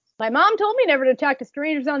My mom told me never to talk to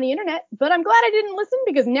strangers on the internet, but I'm glad I didn't listen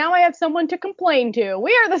because now I have someone to complain to.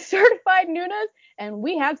 We are the Certified Nunas, and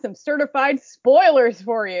we have some certified spoilers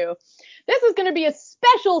for you. This is going to be a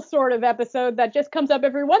special sort of episode that just comes up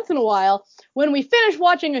every once in a while when we finish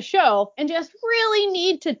watching a show and just really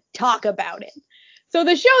need to talk about it. So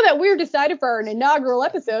the show that we've decided for our inaugural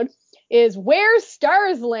episode is Where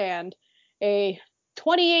Stars Land, a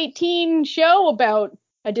 2018 show about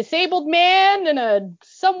a disabled man and a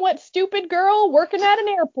somewhat stupid girl working at an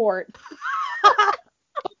airport. But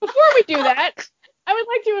before we do that, I would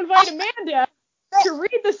like to invite Amanda to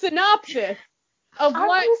read the synopsis of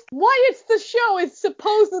what the show is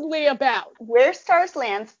supposedly about. Where Stars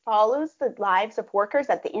Lands follows the lives of workers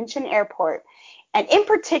at the Incheon airport, and in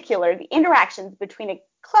particular, the interactions between a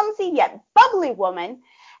clumsy yet bubbly woman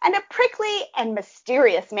and a prickly and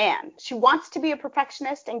mysterious man. She wants to be a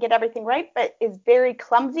perfectionist and get everything right, but is very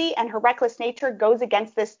clumsy, and her reckless nature goes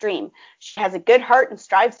against this dream. She has a good heart and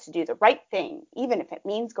strives to do the right thing, even if it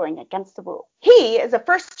means going against the rule. He is a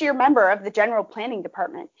first-year member of the General Planning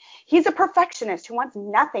Department. He's a perfectionist who wants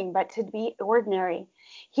nothing but to be ordinary.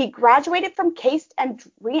 He graduated from CAST and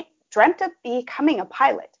dreamt of becoming a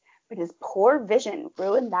pilot, but his poor vision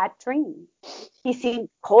ruined that dream. He seems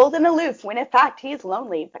cold and aloof when in fact he is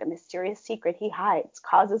lonely, but a mysterious secret he hides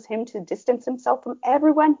causes him to distance himself from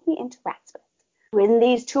everyone he interacts with. When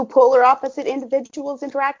these two polar opposite individuals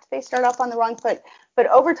interact, they start off on the wrong foot. But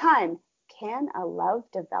over time, can a love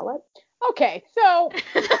develop? Okay, so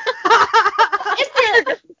if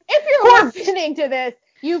you're listening to this,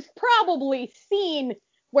 you've probably seen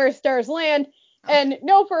Where Stars Land, and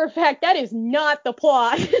know for a fact that is not the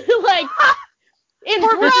plot. Like, in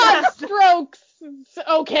broad strokes,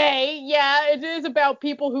 okay, yeah, it is about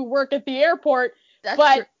people who work at the airport. That's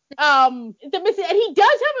but true. And he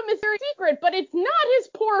does have a mysterious secret, but it's not his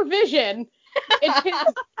poor vision.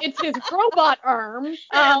 It's his robot arm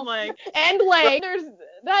and leg.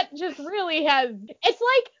 That just really has. It's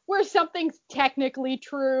like where something's technically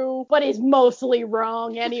true, but is mostly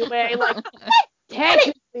wrong anyway. Like,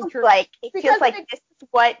 technically true. It feels like this is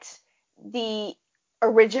what the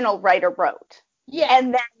original writer wrote. Yeah.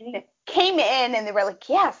 And then came in and they were like,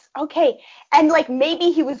 yes, okay. And like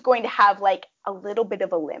maybe he was going to have like a little bit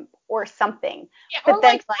of a limp or something. Yeah, but or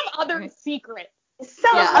then like some other secret.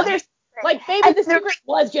 Other secret. Like maybe the secret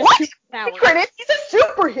was just superpowers. Secret is he's a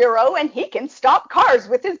superhero and he can stop cars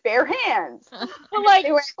with his bare hands. But like,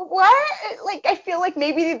 they were, what? Like, I feel like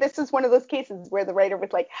maybe this is one of those cases where the writer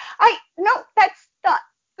was like, no, that's not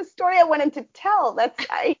the story I wanted to tell.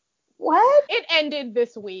 What? It ended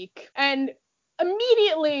this week, and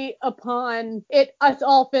immediately upon it, us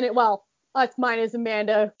minus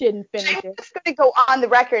Amanda, didn't finish it. I'm just going to go on the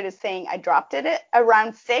record as saying I dropped it at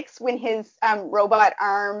around 6 when his robot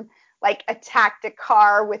arm like attacked a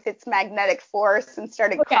car with its magnetic force and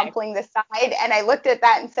started crumpling the side. And I looked at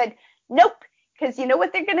that and said, nope, because you know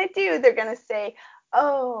what they're going to do? They're going to say,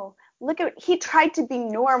 oh, look at, he tried to be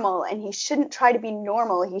normal and he shouldn't try to be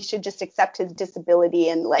normal. He should just accept his disability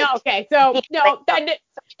and like. Okay, so no, that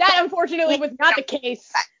unfortunately was not the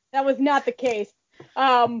case. That was not the case.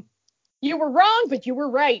 You were wrong, but you were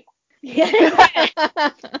right. Immediately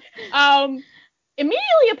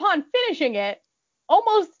upon finishing it,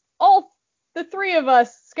 almost all the three of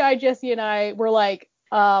us, Sky, Jesse, and I, were like,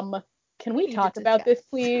 can we talk about this,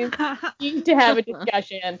 please? We need to have a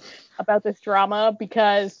discussion about this drama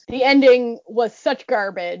because the ending was such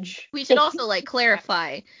garbage. We should also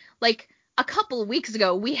clarify, a couple of weeks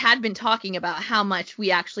ago, we had been talking about how much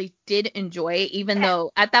we actually did enjoy, even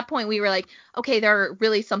though at that point we were like, okay, there are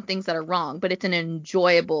really some things that are wrong, but it's an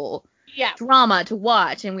enjoyable drama to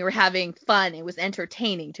watch, and we were having fun. It was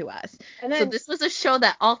entertaining to us. And then, so this was a show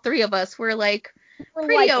that all three of us were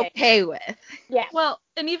pretty okay with. Yeah. Well,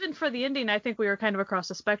 and even for the ending, I think we were kind of across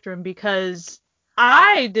the spectrum because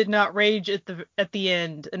I did not rage at the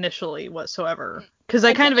end initially whatsoever. Because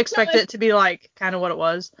I kind of expected it to be kind of what it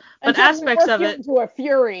was. But aspects of it. Into a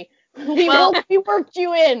fury. We worked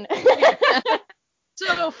you in.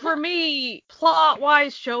 So for me,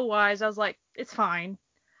 plot-wise, show-wise, I was like, it's fine.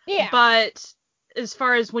 Yeah. But as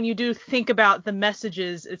far as when you do think about the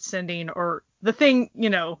messages it's sending or the thing,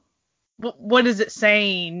 what is it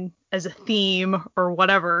saying as a theme or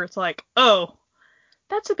whatever, it's like, oh,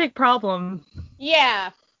 that's a big problem. Yeah.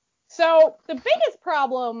 So the biggest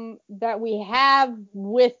problem that we have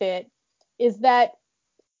with it is that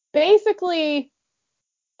basically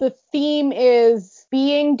the theme is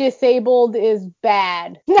being disabled is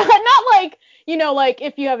bad. Not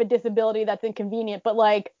if you have a disability that's inconvenient, but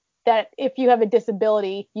that if you have a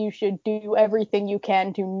disability, you should do everything you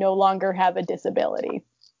can to no longer have a disability,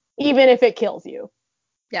 even if it kills you.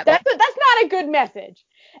 Yep. That's not a good message.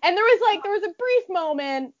 And there was a brief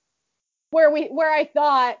moment where I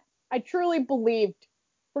thought, I truly believed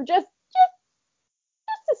for just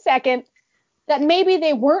a second that maybe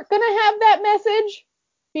they weren't going to have that message,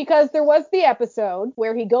 because there was the episode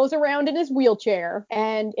where he goes around in his wheelchair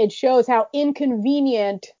and it shows how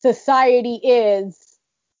inconvenient society is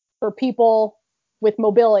for people with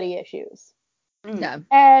mobility issues. Yeah.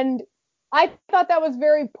 And I thought that was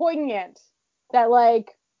very poignant, that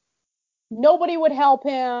like nobody would help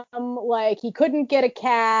him, like he couldn't get a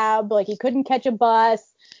cab, like he couldn't catch a bus,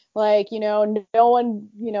 like, no one,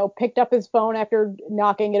 picked up his phone after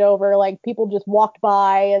knocking it over, like people just walked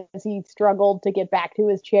by as he struggled to get back to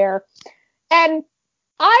his chair. And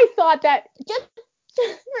I thought that just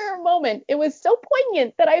for a moment, it was so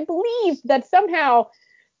poignant that I believed that somehow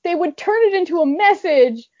they would turn it into a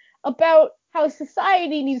message about how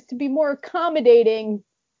society needs to be more accommodating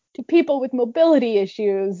to people with mobility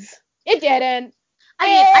issues. It didn't.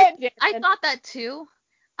 I thought that too.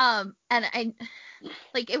 And I,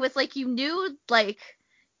 like, it was like you knew, like,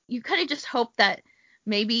 you kind of just hoped that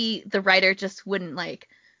maybe the writer just wouldn't, like,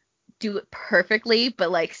 do it perfectly,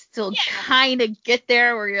 but, like, still kind of get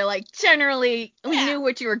there where you're, like, generally, we knew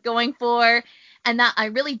what you were going for. And that, I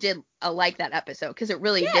really did like that episode, because it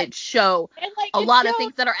really did show a lot of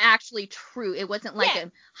things that are actually true. It wasn't like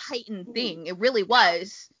a heightened thing. It really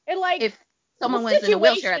was. And, like, if someone was in a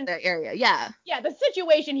wheelchair at the area, Yeah, the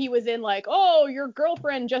situation he was in, like, oh, your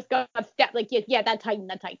girlfriend just got stabbed, like, yeah, that's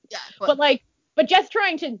heightened. Yeah, but just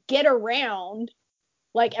trying to get around,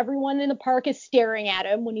 like, everyone in the park is staring at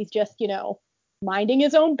him when he's just, minding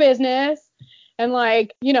his own business, and,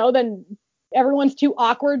 like, then everyone's too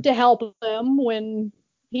awkward to help him when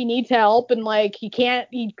he needs help, and, like, he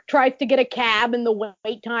tries to get a cab and the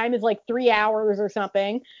wait time is like 3 hours or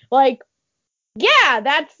something, like, yeah,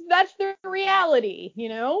 that's the reality,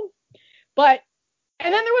 But,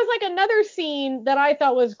 and then there was like another scene that I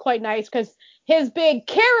thought was quite nice, because his big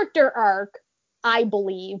character arc, I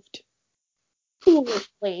believed,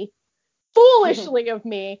 foolishly of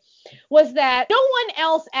me, was that no one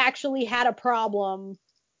else actually had a problem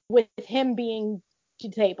with him being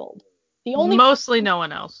disabled. Mostly no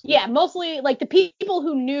one else. Yeah, mostly, like, the people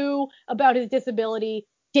who knew about his disability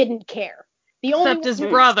didn't care. Except his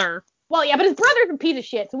brother. Well, yeah, but his brother's a piece of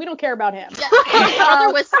shit, so we don't care about him. Yeah, his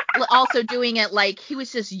brother was also doing it, like, he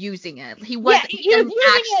was just using it. He didn't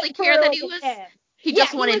actually care that he was. He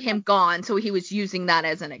just wanted him gone, so he was using that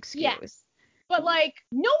as an excuse. Yeah. But, like,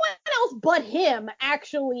 no one else but him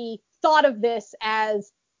actually thought of this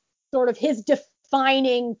as sort of his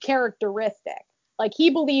defining characteristic. Like, he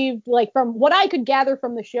believed, like, from what I could gather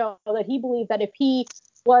from the show, that he believed that if he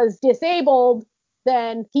was disabled,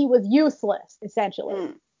 then he was useless,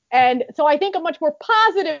 essentially. And so I think a much more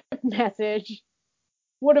positive message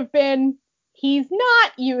would have been, he's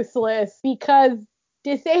not useless because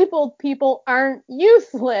disabled people aren't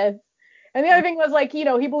useless. And the other thing was, like, he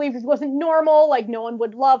believed it wasn't normal, like no one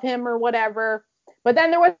would love him or whatever. But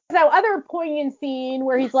then there was that other poignant scene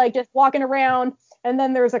where he's, like, just walking around, and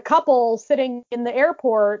then there's a couple sitting in the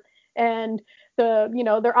airport, and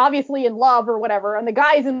they're obviously in love or whatever, and the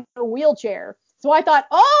guy's in a wheelchair. So I thought,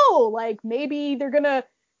 oh, like, maybe they're gonna,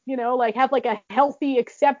 like, have, like, a healthy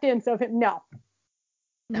acceptance of him. No,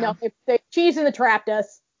 they cheesed and trapped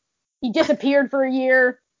us. He disappeared for a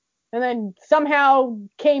year, and then somehow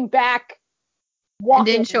came back walking. And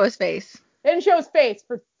didn't show his face. Didn't show his face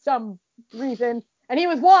for some reason, and he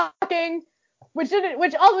was walking, which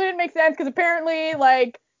also didn't make sense, because apparently,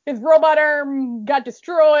 like, his robot arm got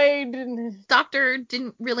destroyed. And Doctor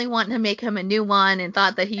didn't really want to make him a new one, and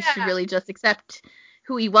thought that he should really just accept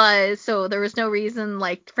who he was, so there was no reason,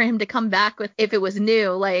 like, for him to come back with, if it was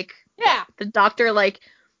new, like, the doctor, like,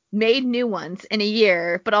 made new ones in a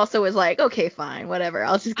year, but also was like, okay, fine, whatever,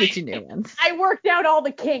 I'll just get you new ones. I worked out all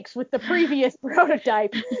the kinks with the previous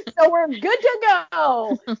prototype, so we're good to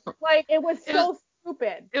go. Like, it was so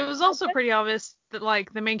stupid. It was also pretty obvious that,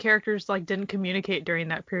 like, the main characters, like, didn't communicate during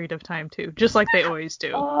that period of time too, just like they always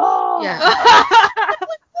do. Oh yeah.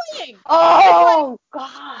 Oh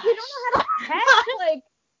gosh. You don't know how to text, like,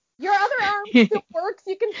 your other arm still works,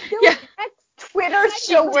 you can still text. Twitter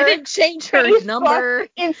still works. Didn't change her Facebook, number.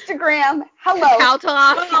 Instagram. Hello. How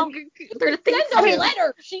talk. There are things Send to a do.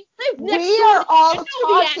 letter. She lives next We door. are all I know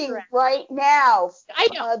the talking address. right now. I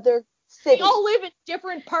know. Other We cities. all live in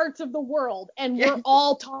different parts of the world, and we're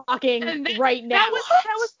all talking right now. That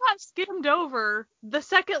was not skimmed over. The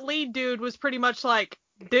second lead dude was pretty much like,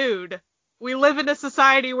 dude, we live in a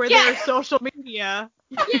society where there's social media.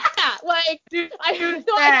 Yeah, like Dude, I just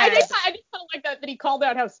kind of like that he called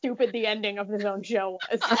out how stupid the ending of his own show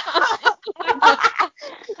was. that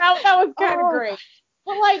was kind of great.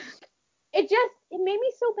 But like, it made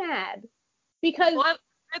me so mad because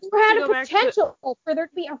there had a potential for there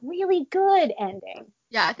to be a really good ending.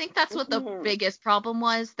 Yeah, I think that's what the biggest problem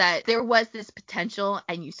was, that there was this potential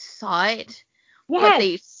and you saw it, but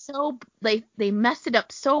they messed it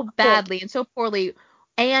up so badly and so poorly,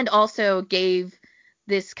 and also gave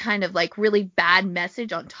this kind of like really bad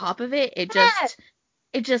message on top of it. It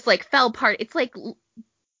just like fell apart. It's like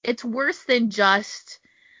it's worse than just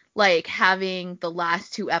like having the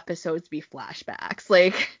last 2 episodes be flashbacks.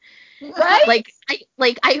 Like right?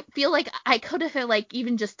 I feel like I could have like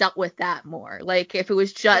even just dealt with that more. Like if it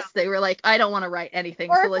was just they were like, I don't want to write anything,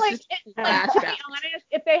 or so let's just to be honest,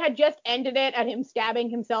 if they had just ended it at him stabbing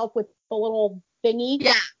himself with the little thingy,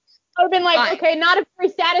 yeah, I would have been like, okay, not a very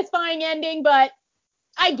satisfying ending, but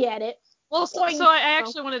I get it. Well, so I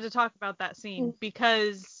actually wanted to talk about that scene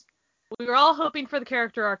because we were all hoping for the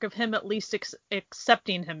character arc of him at least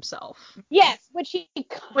accepting himself. Yes, which he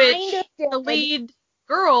kind of did. The lead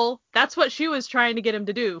girl, that's what she was trying to get him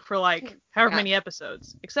to do for like however many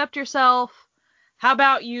episodes. Accept yourself. How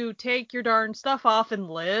about you take your darn stuff off and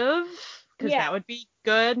live? Because that would be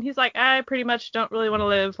good. And he's like, I pretty much don't really want to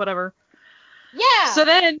live, whatever. Yeah.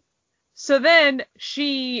 So then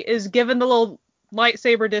she is given the little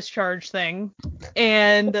lightsaber discharge thing,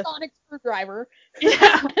 and the sonic screwdriver.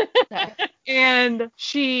 Yeah. And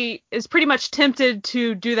she is pretty much tempted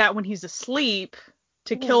to do that when he's asleep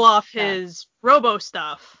to kill off his robo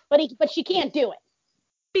stuff. But she can't do it.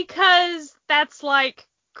 Because that's like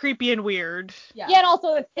creepy and weird. Yeah, and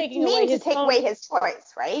also it's taking away his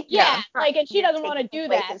choice, right? Yeah, like, and she doesn't want to do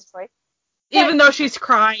that. Even though she's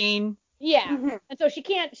crying. Yeah, and so she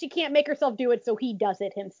can't make herself do it, so he does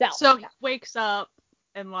it himself. So he wakes up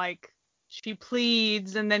and like she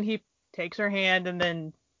pleads, and then he takes her hand and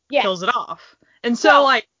then kills it off. And so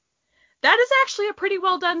like that is actually a pretty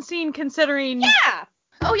well done scene considering. Yeah.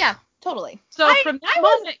 Oh yeah, totally. So from that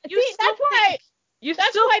moment, you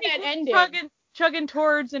still think chugging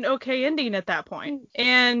towards an okay ending at that point.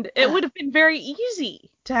 And it would have been very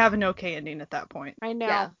easy to have an okay ending at that point. I know.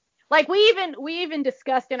 Yeah. Like we even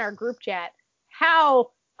discussed in our group chat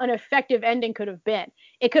how an effective ending could have been.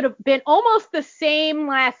 It could have been almost the same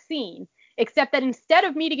last scene, except that instead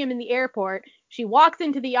of meeting him in the airport, she walks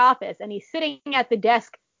into the office and he's sitting at the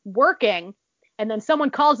desk working, and then someone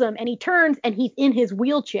calls him and he turns and he's in his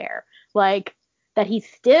wheelchair. Like that he's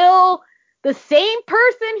still the same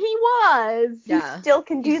person he was. Yeah. He still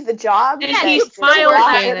can do the job. And he smiles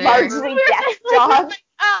at it. Largely desk job.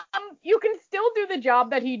 You can still do the job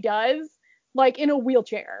that he does, like in a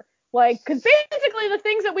wheelchair. Like, because basically the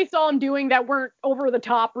things that we saw him doing that weren't over the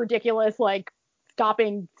top ridiculous, like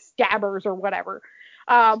stopping stabbers or whatever.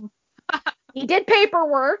 He did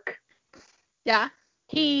paperwork. Yeah.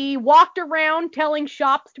 He walked around telling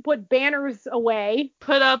shops to put banners away.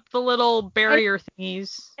 Put up the little barrier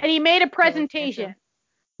thingies. And he made a presentation.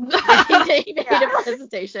 He made a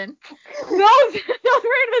presentation. Those were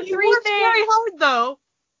the three things. Very hard though.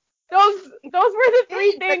 Those were the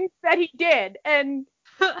 3 things that he did, and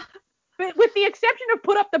with the exception of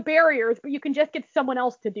put up the barriers, but you can just get someone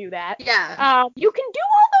else to do that. Yeah. You can do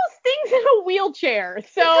all those things in a wheelchair.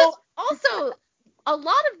 So because also a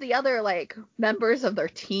lot of the other like members of their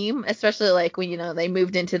team, especially like when they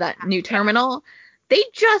moved into that new terminal, they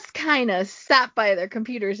just kind of sat by their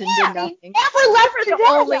computers and did nothing. Never left the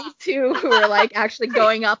only 2 who were like actually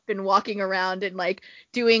going up and walking around and like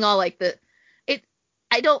doing all like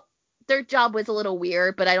their job was a little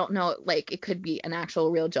weird, but I don't know, like it could be an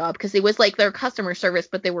actual real job because it was like their customer service,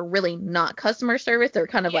 but they were really not customer service. They were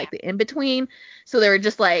kind of like the in between. So they were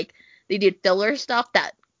just like they did filler stuff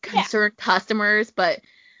that concerned customers, but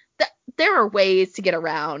there are ways to get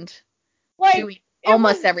around doing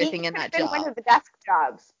almost everything in that job. One of the desk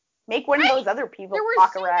jobs. Make one of those other people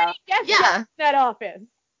walk around. In that office.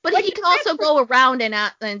 But he could also go around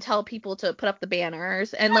and tell people to put up the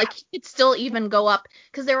banners, and like he could still even go up,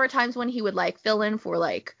 because there were times when he would like fill in for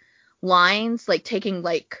like lines, like taking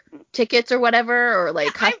like tickets or whatever, or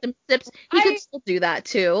like custom zips. He could still do that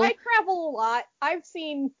too. I travel a lot. I've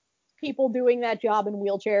seen people doing that job in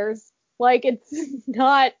wheelchairs. Like it's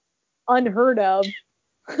not unheard of.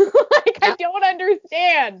 I don't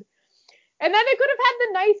understand. And then they could have had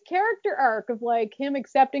the nice character arc of like him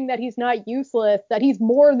accepting that he's not useless, that he's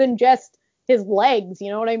more than just his legs, you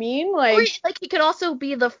know what I mean? Like he could also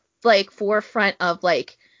be the like forefront of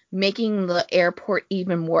like making the airport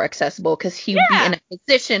even more accessible, because he would be in a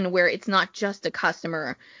position where it's not just a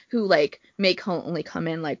customer who like may only come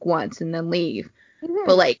in like once and then leave.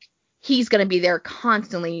 but like he's gonna be there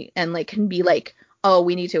constantly and like can be like, oh,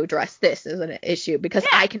 we need to address this as an issue because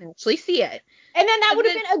I can actually see it. And then that would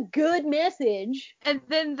have been a good message. And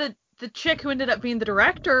then the chick who ended up being the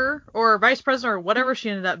director or vice president or whatever she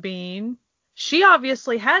ended up being, she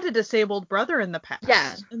obviously had a disabled brother in the past.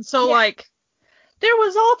 Yeah. And so like there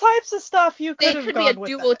was all types of stuff you could have It could gone be a with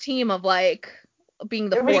dual team of like being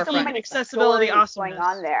the There was so forefront. many Accessibility stories awesomeness.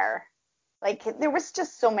 going on there. Like there was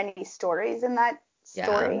just so many stories in that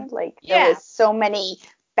story. Yeah. Like there was so many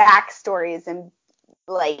backstories and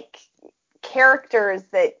like characters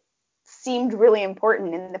that seemed really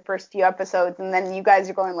important in the first few episodes, and then you guys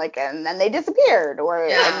are going like, and then they disappeared, or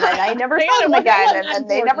and then I never saw them again, and then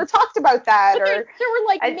they never talked about that. But or there were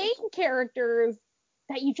like main characters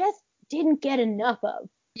that you just didn't get enough of.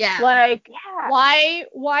 Yeah. Like, why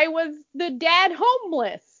was the dad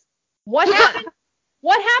homeless? What happened?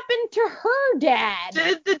 What happened to her dad?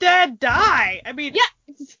 Did the dad die? I mean,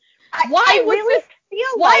 I really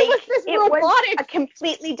feel like it robotic was a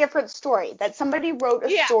completely different story. That somebody wrote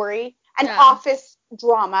a story, an Yeah. office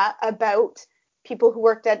drama about people who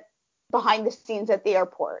worked behind the scenes at the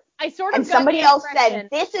airport. I sort of And got somebody the else impression- said,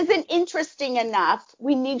 this isn't interesting enough.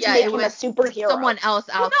 We need to Yeah, make it him a was superhero. Someone else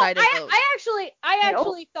outside of those. I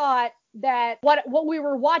actually thought that what we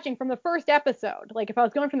were watching from the first episode, like if I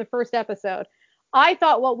was going from the first episode, I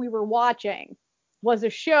thought what we were watching was a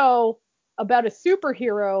show about a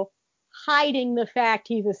superhero hiding the fact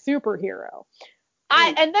he's a superhero.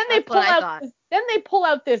 And then they pull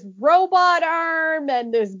out this robot arm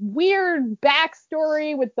and this weird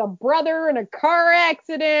backstory with the brother in a car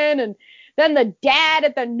accident, and then the dad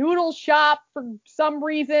at the noodle shop for some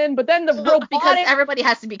reason, but then the robotic... Because everybody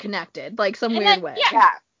has to be connected, like some weird way. Yeah.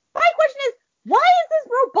 My question is, why is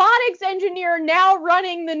this robotics engineer now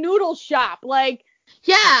running the noodle shop? Like,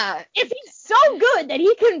 yeah, if he's so good that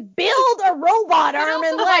he can build a robot arm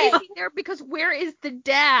and why leg. is he there? Because where is the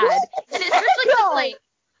dad? And especially like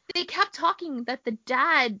they kept talking that the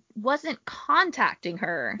dad wasn't contacting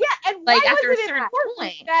her. Yeah, and like why after was a it certain important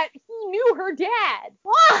point that he knew her dad?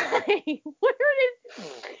 Why?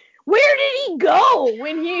 Where did he go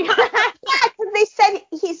when he? Yeah, because they said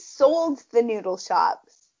he sold the noodle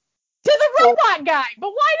shops. To the robot guy. But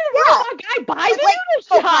why did the robot guy buy the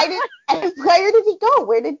noodle shop? Where did he go?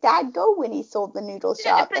 Where did dad go when he sold the noodle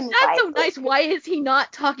shop? But and that's so nice. Why is he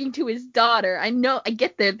not talking to his daughter? I know, I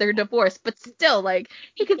get they're divorced, but still, like,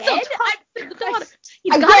 he can still talk to the daughter.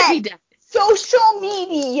 He's gotta be dead. Social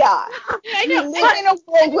media. I know. We live in a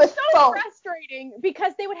world with phones. Frustrating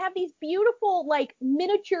because they would have these beautiful, like,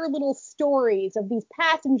 miniature little stories of these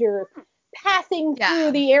passengers passing through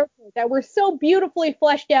the airport that were so beautifully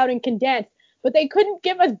fleshed out and condensed, but they couldn't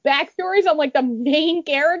give us backstories on like the main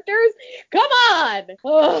characters. Come on.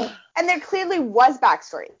 Ugh. And there clearly was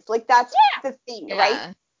backstories. Like that's the thing,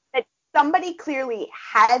 right? That somebody clearly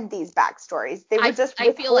had these backstories. They were just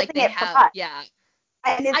I feel like they it have. from us. Yeah.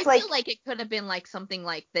 And it's I feel like it could have been like something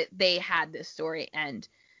like that they had this story and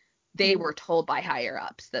they were told by higher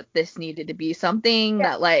ups that this needed to be something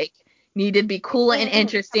that like needed to be cool and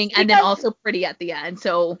interesting and then also pretty at the end.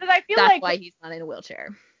 So I feel that's like, why he's not in a wheelchair.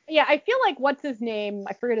 Yeah, I feel like what's his name?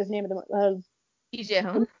 I forget his name of the Lee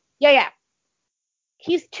Jae-hoon? Yeah.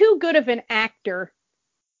 He's too good of an actor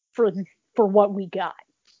for what we got.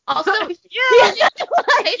 Also,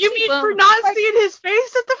 you mean for not seeing his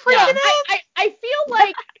face at the freaking end? I feel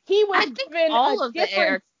like he was given all of the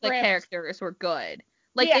script. characters were good.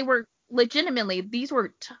 Like they were legitimately, these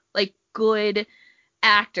were like good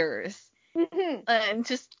actors, and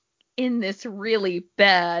just in this really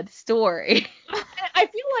bad story. I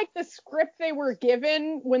feel like the script they were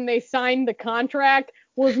given when they signed the contract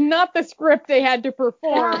was not the script they had to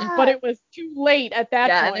perform, but it was too late at that point.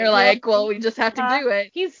 Yeah, and they're like, well, we just have to do it.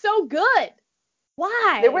 He's so good.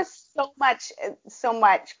 Why? There was so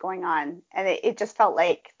much going on, and it just felt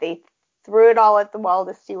like they threw it all at the wall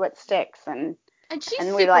to see what sticks. And she's and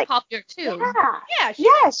super popular too. She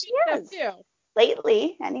is too.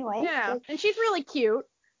 Lately, anyway. Yeah, and she's really cute.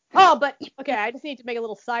 Oh, but okay, I just need to make a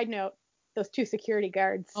little side note. Those two security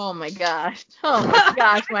guards. Oh my gosh. Oh my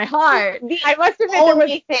gosh, my heart. I must admit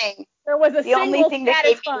there was a the only thing that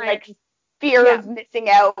gave me like fear of missing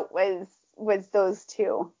out was those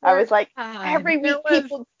two. I was like, every week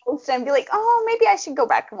people post and be like, oh, maybe I should go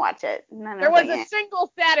back and watch it. And then there was a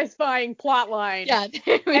single satisfying plot line. Yeah.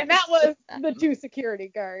 And that was the two security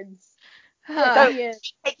guards.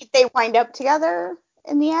 They wind up together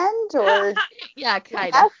in the end, or yeah,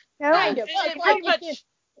 kind of. Kind of. Pretty much.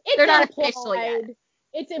 It's they're not implied. official yet.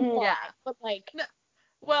 It's implied, but like.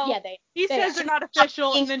 Well, Yeah, he they says are. they're not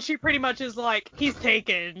official, and then she pretty much is like, he's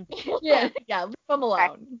taken. Yeah. Yeah, leave them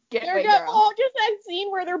alone. Get They're away, just, girl. just that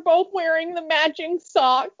scene where they're both wearing the matching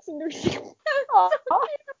socks and they're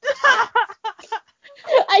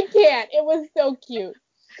I can't. It was so cute.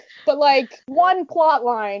 But like one plot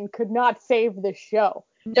line could not save the show.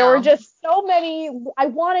 There were No. just so many. I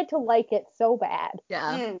wanted to like it so bad.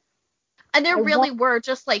 Yeah. Mm. And there I really want- were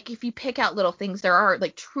just like, if you pick out little things, there are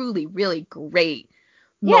like truly really great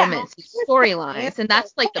Yeah. moments, storylines, and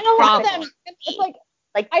that's like the And a lot of problem. them, it's like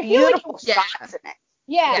Like I feel like beautiful Yeah. shots in it.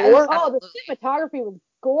 yeah, Yeah, it was, the absolutely. cinematography was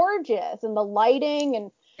gorgeous and the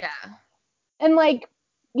lighting Yeah. and like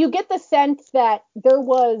you get the sense that there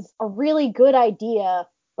was a really good idea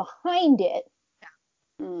behind it.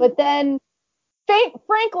 Mm. But then,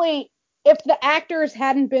 frankly, if the actors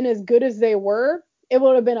hadn't been as good as they were, it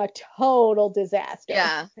would have been a total disaster.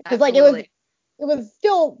 Yeah. Because like it absolutely. was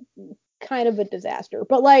still kind of a disaster,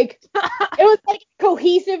 but like it was like a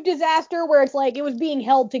cohesive disaster where it's like it was being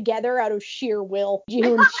held together out of sheer will. I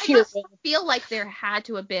Sheer just will. feel like there had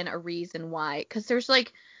to have been a reason why, because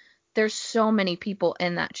there's so many people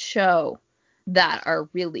in that show that are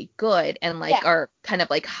really good and like Yeah. are kind of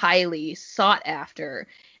like highly sought after,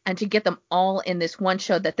 and to get them all in this one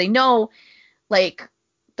show that they know like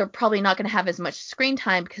they're probably not going to have as much screen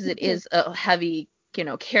time because it is a heavy,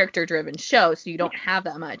 character driven show, so you don't have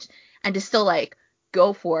that much, and to still like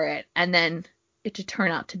go for it and then it to turn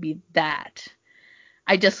out to be that.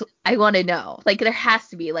 I want to know, like, there has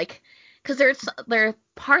to be like, because there are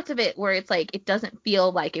parts of it where it's like it doesn't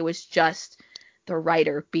feel like it was just the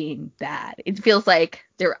writer being bad. It feels like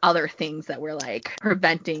there are other things that were like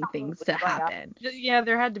preventing things to happen. Yeah,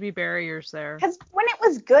 there had to be barriers there. Because when it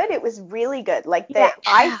was good, it was really good. Like Yeah.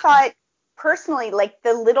 I thought personally, like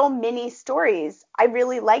the little mini stories, I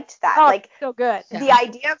really liked that. Oh, Like so good. Yeah. the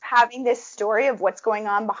idea of having this story of what's going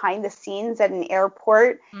on behind the scenes at an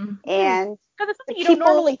airport, Mhm. and Because it's something the you don't people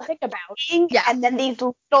normally think about. Yeah. and then these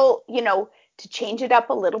little, to change it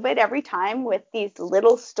up a little bit every time with these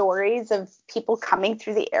little stories of people coming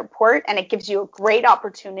through the airport, and it gives you a great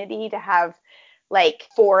opportunity to have like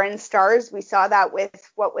foreign stars. We saw that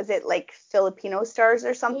with, what was it, like Filipino stars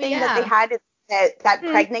or something that they yeah. had. That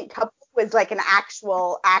pregnant couple was like an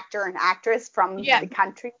actual actor and actress from the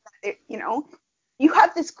country. You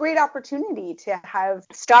have this great opportunity to have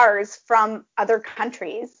stars from other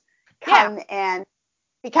countries come and,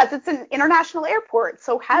 because it's an international airport,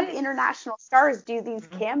 so have international stars do these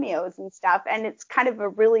cameos and stuff, and it's kind of a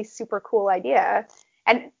really super cool idea.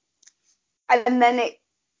 And then it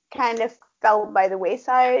kind of fell by the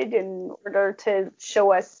wayside in order to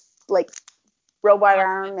show us like robot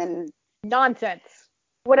arm and Nonsense.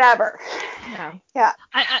 whatever. Yeah. Yeah.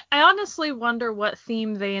 I honestly wonder what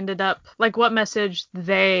theme they ended up, like what message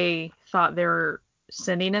they thought they were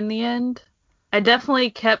sending in the end. I definitely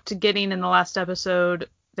kept getting, in the last episode,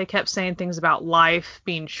 they kept saying things about life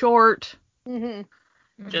being short,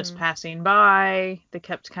 just passing by. They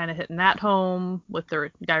kept kind of hitting that home with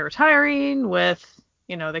their guy retiring, with,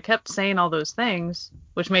 they kept saying all those things,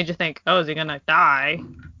 which made you think, oh, is he going to die?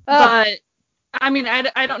 But I mean,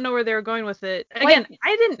 I don't know where they were going with it. Again,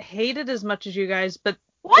 I didn't hate it as much as you guys, but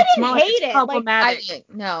Well, I it's didn't more like hate it's it. Like, problematic.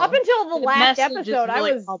 No. up until the The last message is episode,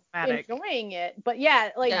 really I was problematic. enjoying it. But yeah,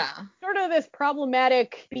 like Yeah. sort of this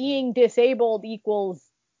problematic being disabled equals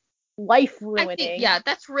life I ruining. think, yeah,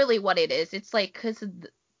 that's really what it is. It's like, because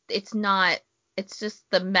it's not, it's just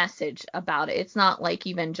the message about it. It's not like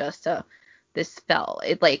even just this fell.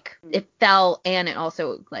 It fell, and it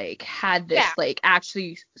also like had this like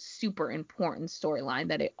actually super important storyline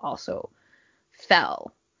that it also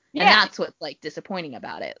fell. Yeah. And that's what's like disappointing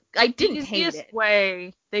about it. I didn't hate Easiest it.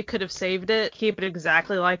 way they could have saved it, keep it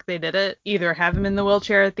exactly like they did it. Either have him in the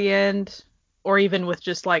wheelchair at the end, or even with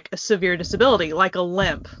just like a severe disability, like a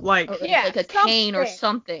limp, like Or Yeah, like a cane or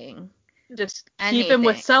something. something. just keep him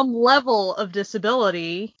with Anything. some level of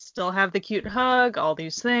disability, still have the cute hug, all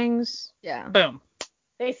these things. Yeah. Boom.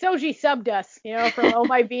 They Soji subbed us, from Oh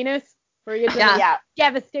My Venus, where you get Yeah. the Yeah.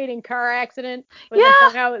 devastating car accident, but Yeah.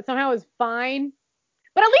 then somehow it was fine.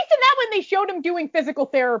 But at least in that one, they showed him doing physical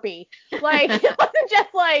therapy. Like it wasn't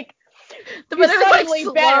just like But he's there were like suddenly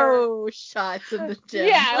better. slow shots of the gym.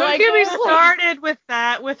 Yeah, Don't like, get me it was like- started with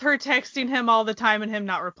that, with her texting him all the time and him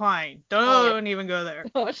not replying. Don't even go there.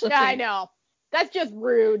 Yeah, I know. That's just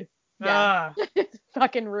rude. Yeah. It's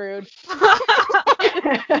fucking rude.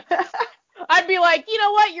 I'd be like, you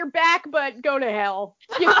know what? You're back, but go to hell.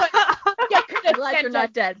 You know what? I could I'm have glad sent you're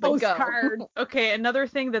not dead, a but go. postcard. Okay, another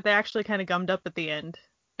thing that they actually kind of gummed up at the end.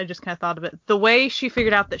 I just kind of thought of it. The way she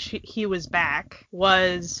figured out that he was back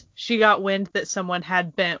was she got wind that someone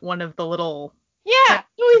had bent one of the little Yeah,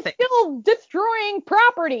 so he's thing. still destroying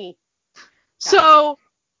property. So,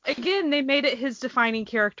 again, they made it his defining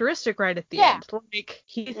characteristic right at the end. Like,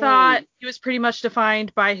 he thought he was pretty much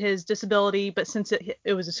defined by his disability, but since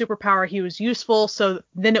it was a superpower, he was useful, so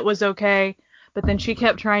then it was okay. But then she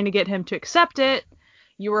kept trying to get him to accept it.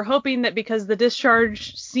 You were hoping that because the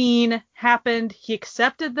discharge scene happened, he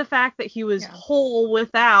accepted the fact that he was whole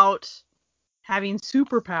without having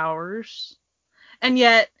superpowers. And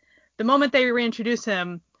yet, the moment they reintroduce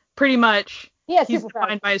him, pretty much he's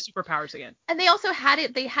defined by his superpowers again. And they also had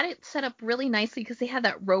it set up really nicely because they had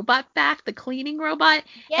that robot back, the cleaning robot.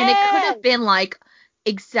 Yes! And it could have been like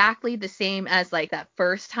exactly the same as like that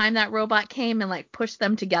first time that robot came and like pushed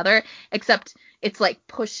them together, except it's like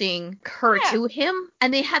pushing her to him.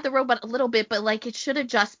 And they had the robot a little bit, but like it should have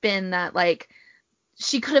just been that like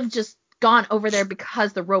she could have just gone over there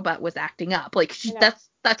because the robot was acting up. Like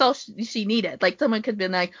that's all she needed. Like someone could have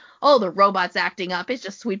been like, oh, the robot's acting up. It's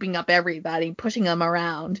just sweeping up everybody, pushing them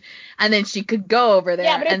around. And then she could go over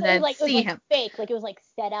there and then see him. Fake. Like it was like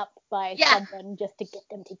set up by someone just to get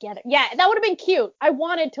them together. Yeah, that would have been cute. I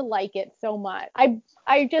wanted to like it so much.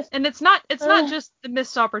 I just. And it's not just the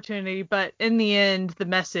missed opportunity, but in the end, the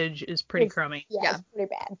message is pretty crummy. Yeah, it's pretty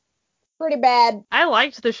bad. Pretty bad. I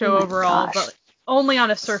liked the show overall, but only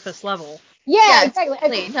on a surface level. Yeah,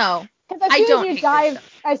 exactly. No. Because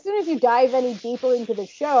as soon as you dive any deeper into the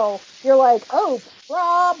show, you're like, oh,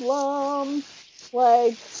 problem.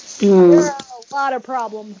 Like, there are a lot of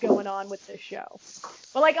problems going on with this show.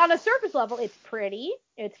 But like on a surface level, it's pretty.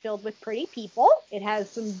 It's filled with pretty people. It has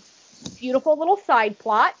some beautiful little side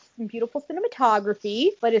plots, some beautiful cinematography,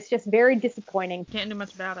 but it's just very disappointing. Can't do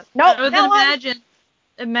much about it.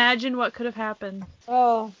 Imagine what could have happened.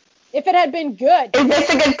 Oh. If it had been good. Is this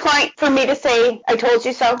a good point for me to say, I told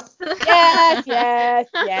you so? Yes.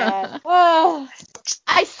 Oh.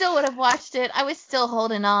 I still would have watched it. I was still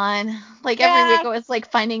holding on. Like every week I was like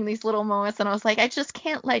finding these little moments and I was like, I just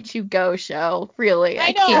can't let you go, show. Really.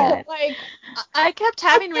 I know. Can't. Like, I kept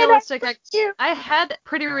having I had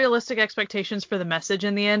pretty realistic expectations for the message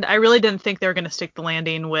in the end. I really didn't think they were going to stick the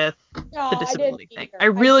landing with the disability thing. I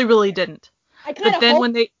really didn't. I kind of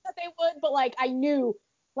hoped that they would, but like I knew.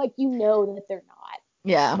 Like, you know that they're not.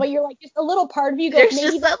 Yeah. But you're like, just a little part of you goes,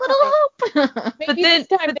 there's just that little hope. but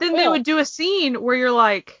then they would do a scene where you're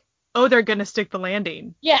like, oh, they're going to stick the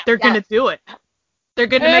landing. Yeah. They're going to do it. They're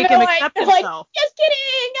going to make him accept himself. Just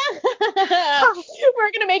kidding.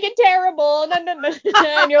 We're going to make it terrible.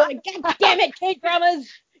 And you're like, God damn it, K-dramas.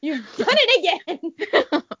 You've done it again.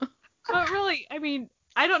 But really, I mean,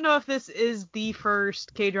 I don't know if this is the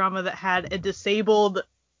first K-drama that had a disabled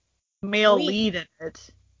male lead in it.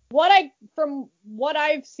 From what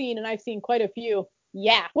I've seen, and I've seen quite a few,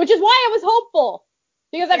 which is why I was hopeful,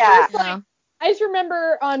 because at first, like, I just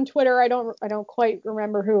remember on Twitter, I don't quite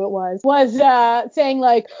remember who it was saying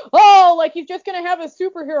like, oh, like he's just gonna have a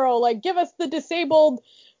superhero, like give us the disabled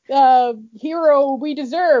hero we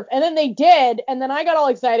deserve, and then they did, and then I got all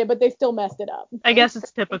excited, but they still messed it up. I guess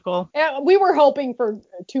it's typical. We were hoping for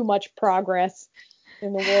too much progress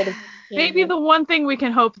in the world of maybe the one thing we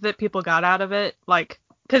can hope that people got out of it, like,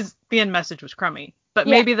 because the end message was crummy, but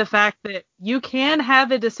maybe the fact that you can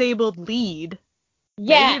have a disabled lead,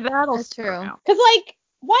 maybe that'll that's true. Because, like,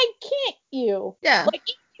 why can't you? Yeah. Like,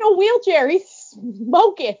 he's in a wheelchair, he's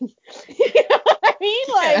smoking. You know what I mean?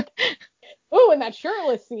 Like, ooh, and that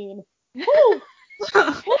shirtless scene. Ooh,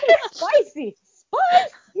 spicy.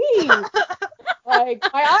 Like,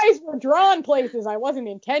 my eyes were drawn places I wasn't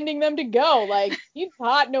intending them to go. Like, he's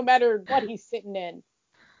hot no matter what he's sitting in.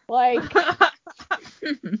 Like,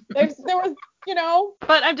 there was, you know.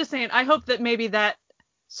 But I'm just saying, I hope that maybe that.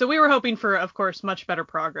 So we were hoping for, of course, much better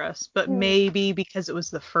progress, but maybe because it was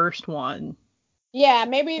the first one. Yeah,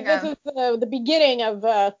 maybe this is the beginning of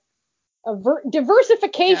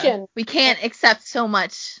diversification. Yeah. We can't accept so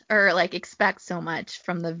much or like expect so much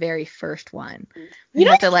from the very first one. We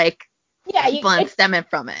have to like keep on stemming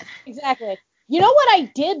from it. Exactly. You know what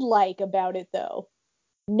I did like about it though?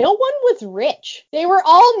 No one was rich. They were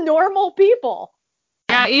all normal people.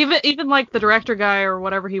 Yeah, even like the director guy or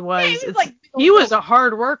whatever he was, he was a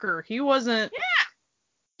hard worker. He wasn't.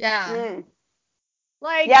 Yeah.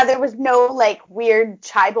 Like, there was no like weird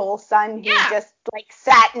Chaebol son who just like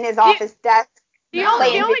sat in his office desk. The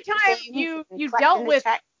only time you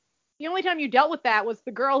dealt with that was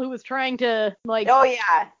the girl who was trying to like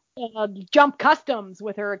jump customs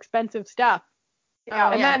with her expensive stuff.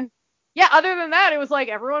 Then other than that, it was like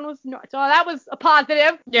everyone was so that was a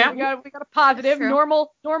positive. We got a positive.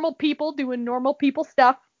 Normal people doing normal people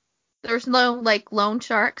stuff. There's no like loan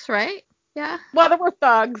sharks, right? Yeah. Well, there were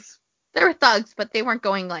thugs. There were thugs, but they weren't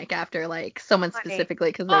going like after like someone Right. specifically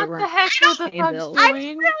because they What weren't the heck were the paying thugs bills. I didn't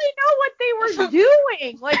doing? really know what they were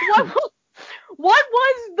doing. Like, what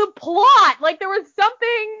was the plot? Like, there was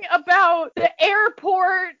something about the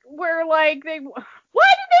airport where, like, what did they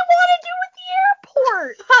want to do with the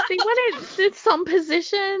airport? They went in some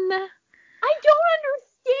position. I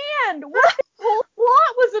don't understand what the whole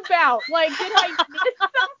plot was about. Like, did I miss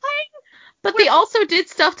something? But they also did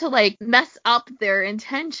stuff to like mess up their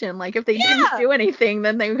intention. Like if they didn't Yeah. do anything,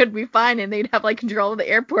 then they would be fine and they'd have like control of the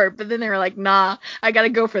airport. But then they were like, nah, I gotta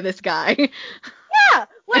go for this guy. Yeah,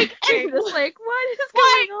 like, And you're just like, what is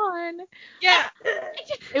Why? going on? Yeah.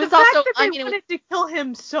 It was the also, fact that they I mean, it was, wanted to kill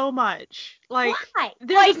him so much. Like, why?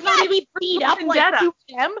 there Like, was yeah, no he beat up like vendetta. two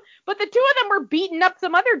of them, but the two of them were beating up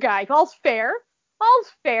some other guy. All's fair.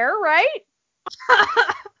 All's fair, right?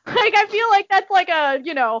 Like, I feel like that's like a,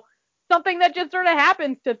 something that just sort of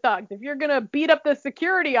happens to thugs. If you're gonna beat up the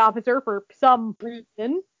security officer for some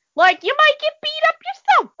reason, like, you might get beat up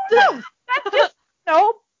yourself. Who knows? That's just,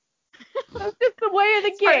 that's just the way of the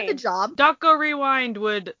it's part of the game. job. Doco Rewind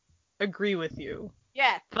would agree with you.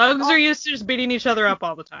 Yes. Thugs are used to just beating each other up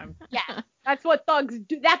all the time. Yeah. That's what thugs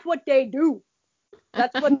do. That's what they do.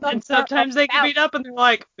 That's what thugs And sometimes they get about. beat up and they're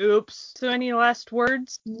like, oops. So any last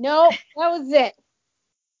words? Nope, that was it.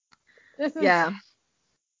 This is Yeah.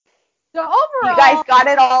 so overall. You guys got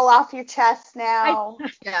it all off your chest now.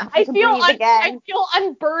 Yeah. I can feel breathe again. I feel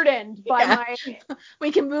unburdened by Yeah. my.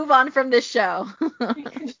 We can move on from this show.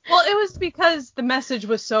 Well, it was because the message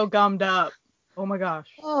was so gummed up. Oh my gosh.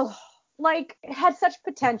 Oh, like it had such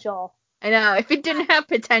potential. I know. If it didn't have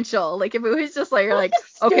potential, like if it was just like,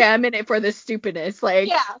 Stupid. okay, I'm in it for the stupidness. Like,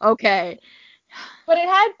 Yeah. okay. But it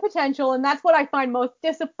had potential, and that's what I find most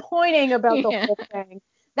disappointing about the Yeah. whole thing.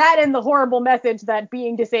 That and the horrible message that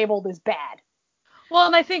being disabled is bad. Well,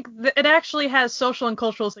 and I think it actually has social and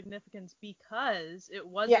cultural significance because it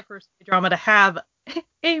was Yeah. the first drama to have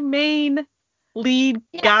a main lead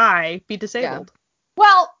guy be disabled.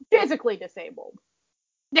 Well, physically disabled.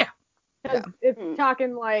 Yeah. 'Cause it's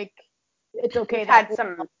talking like it's okay. We've that had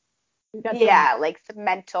some, we've got like some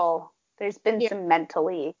there's been Yeah. some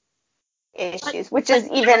mentally issues, which is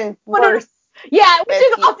even What is- worse. Yeah, which with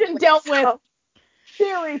is you. often dealt with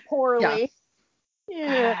very poorly.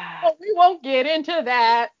 Yeah. But we won't get into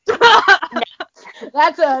that.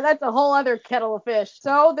 That's a whole other kettle of fish.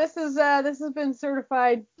 So this has been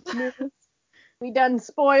certified news. We done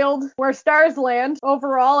spoiled where stars land.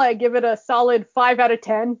 Overall, I give it a solid 5 out of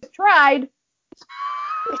 10. Tried.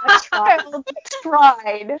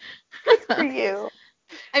 Tried. Good for you.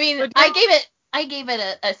 I mean, But I gave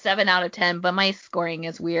it a 7 out of 10, but my scoring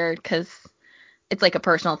is weird because it's like a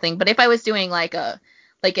personal thing. But if I was doing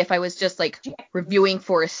if I was just like reviewing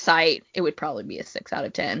for a site, it would probably be a 6 out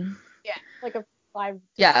of 10. Yeah, like a 5.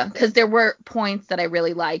 Yeah, because there were points that I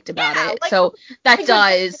really liked about it. like- So that like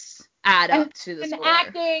does add up to the And score.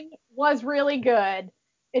 acting was really good.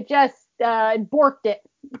 It just borked it.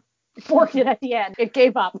 Borked it at the end. It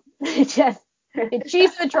gave up. It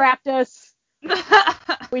cheesed and trapped us.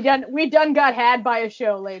 We done got had by a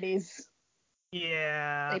show, ladies.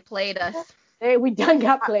 Yeah. They played us. We done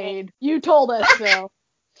got played. You told us so.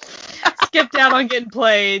 Skipped out on getting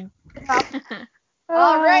played.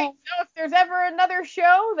 All right. So if there's ever another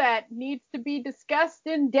show that needs to be discussed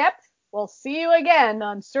in depth, we'll see you again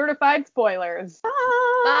on Certified Spoilers. Bye.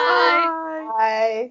 Bye.